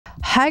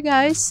Hi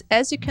guys,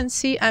 as you can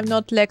see, I'm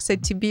not Lex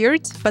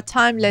Beard, but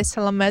I'm Lex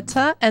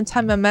Alameta and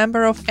I'm a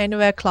member of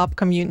Anywhere Club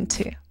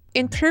community.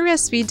 In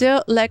previous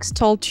video, Lex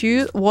told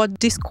you what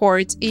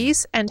Discord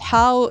is and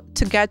how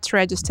to get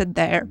registered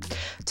there.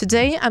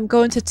 Today, I'm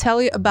going to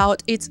tell you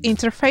about its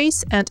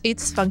interface and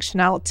its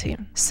functionality.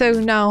 So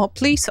now,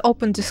 please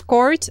open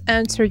Discord,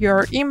 enter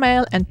your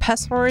email and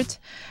password,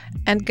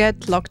 and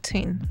get logged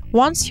in.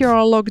 Once you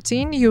are logged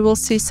in, you will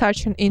see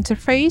such an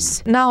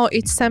interface. Now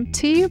it's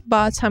empty,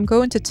 but I'm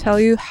going to tell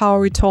you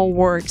how it all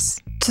works.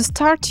 To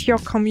start your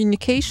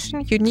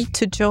communication, you need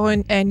to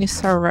join any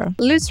server.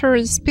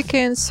 Literally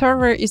speaking,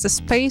 server is a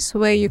space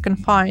where you can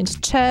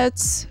find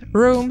chats,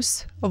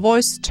 rooms,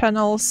 voice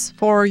channels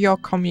for your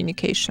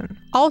communication.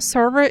 Our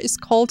server is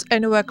called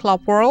Anywhere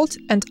Club World,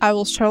 and I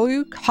will show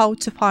you how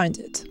to find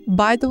it.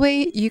 By the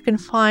way, you can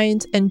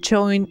find and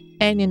join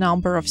any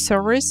number of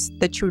servers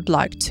that you would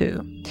like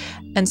to,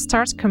 and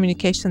start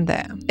communication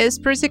there. It's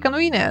pretty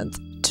convenient.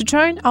 To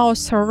join our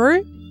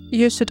server,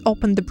 you should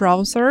open the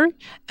browser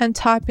and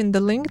type in the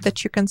link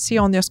that you can see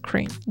on your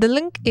screen. The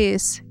link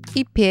is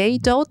epa.ms.acd.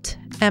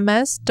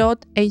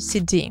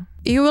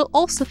 You will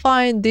also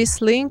find this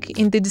link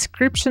in the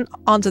description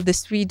under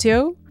this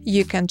video.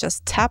 You can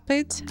just tap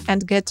it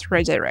and get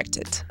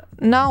redirected.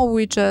 Now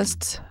we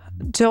just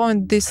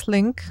join this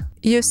link.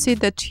 You see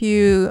that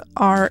you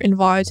are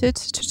invited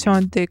to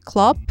join the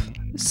club.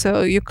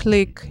 So you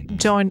click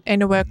Join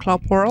Anywhere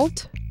Club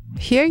World.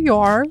 Here you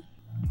are.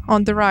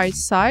 On the right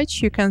side,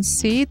 you can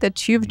see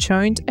that you've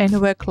joined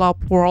Anywhere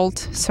Club World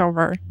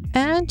server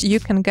and you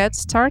can get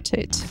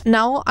started.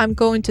 Now I'm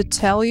going to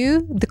tell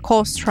you the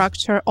core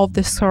structure of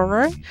the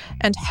server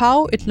and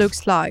how it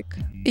looks like.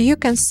 You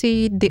can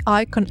see the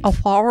icon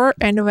of our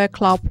Anywhere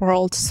Club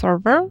World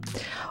server.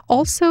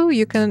 Also,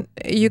 you can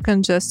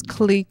just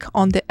click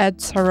on the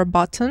Add Server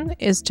button.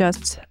 It's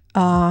just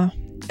a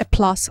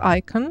plus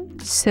icon.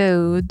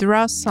 So there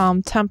are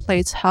some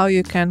templates how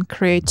you can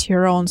create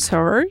your own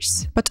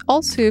servers, but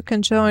also you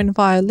can join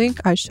via link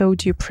I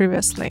showed you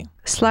previously.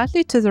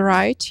 Slightly to the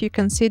right, you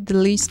can see the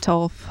list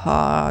of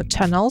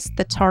channels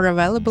that are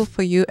available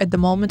for you at the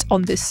moment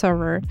on this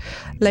server.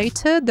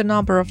 Later, the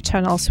number of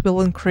channels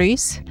will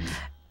increase,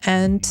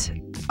 and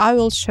I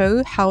will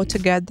show how to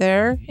get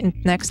there in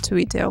the next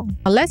video.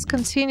 Let's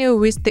continue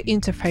with the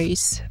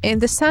interface. In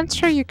the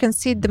center, you can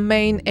see the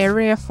main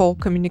area for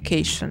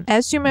communication.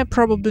 As you may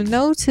probably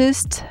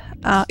noticed,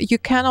 you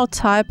cannot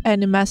type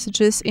any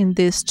messages in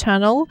this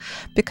channel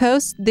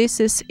because this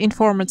is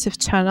informative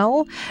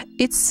channel.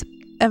 It's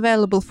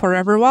available for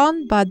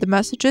everyone, but the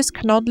messages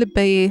can only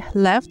be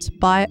left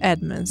by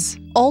admins.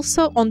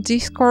 Also on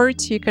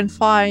Discord, you can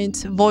find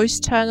voice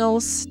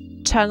channels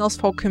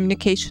for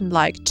communication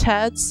like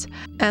chats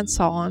and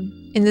so on.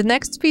 In the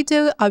next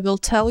video, I will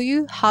tell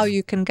you how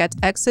you can get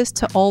access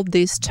to all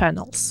these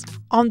channels.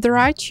 On the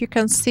right, you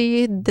can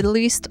see the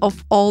list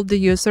of all the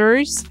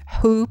users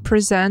who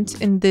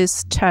present in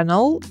this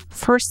channel.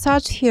 For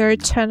such here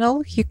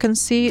channel, you can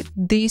see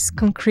this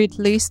concrete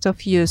list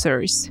of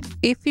users.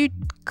 If you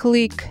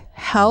click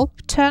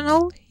Help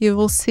channel, you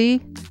will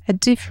see a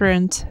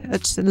different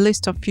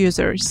list of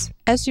users.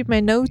 As you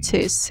may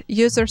notice,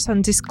 users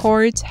on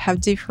Discord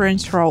have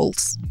different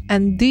roles,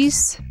 and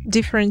this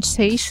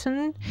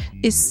differentiation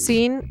is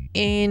seen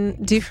in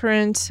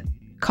different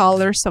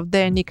colors of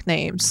their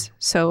nicknames.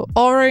 So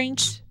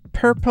orange,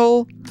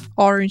 purple,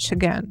 orange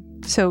again.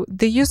 So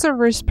the user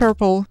with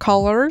purple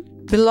color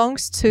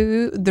belongs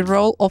to the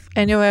role of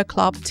Anywhere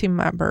Club team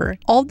member.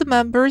 All the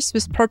members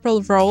with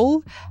purple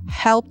role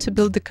help to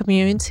build the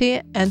community,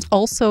 and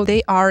also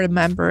they are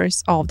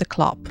members of the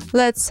club.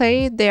 Let's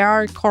say they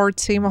are a core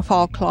team of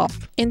our club.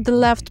 In the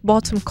left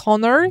bottom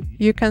corner,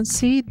 you can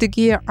see the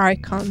gear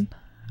icon.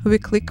 We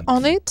click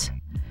on it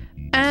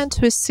and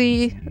we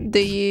see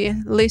the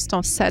list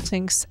of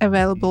settings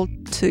available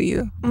to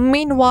you.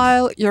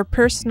 Meanwhile, your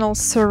personal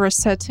server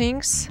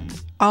settings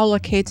are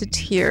located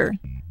here.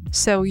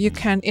 So you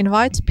can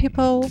invite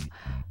people,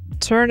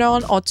 turn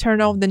on or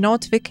turn off the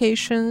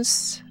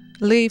notifications,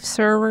 leave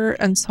server,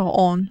 and so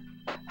on.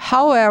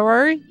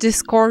 However,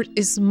 Discord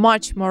is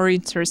much more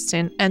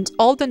interesting, and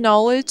all the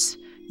knowledge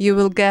you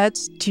will get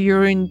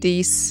during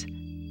this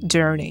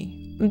journey.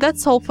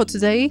 That's all for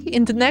today.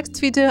 In the next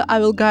video, I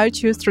will guide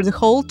you through the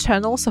whole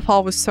channels of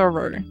our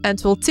server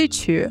and will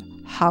teach you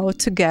how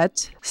to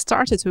get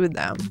started with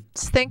them.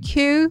 Thank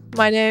you.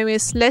 My name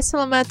is Lex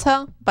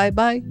Alameta. Bye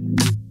bye.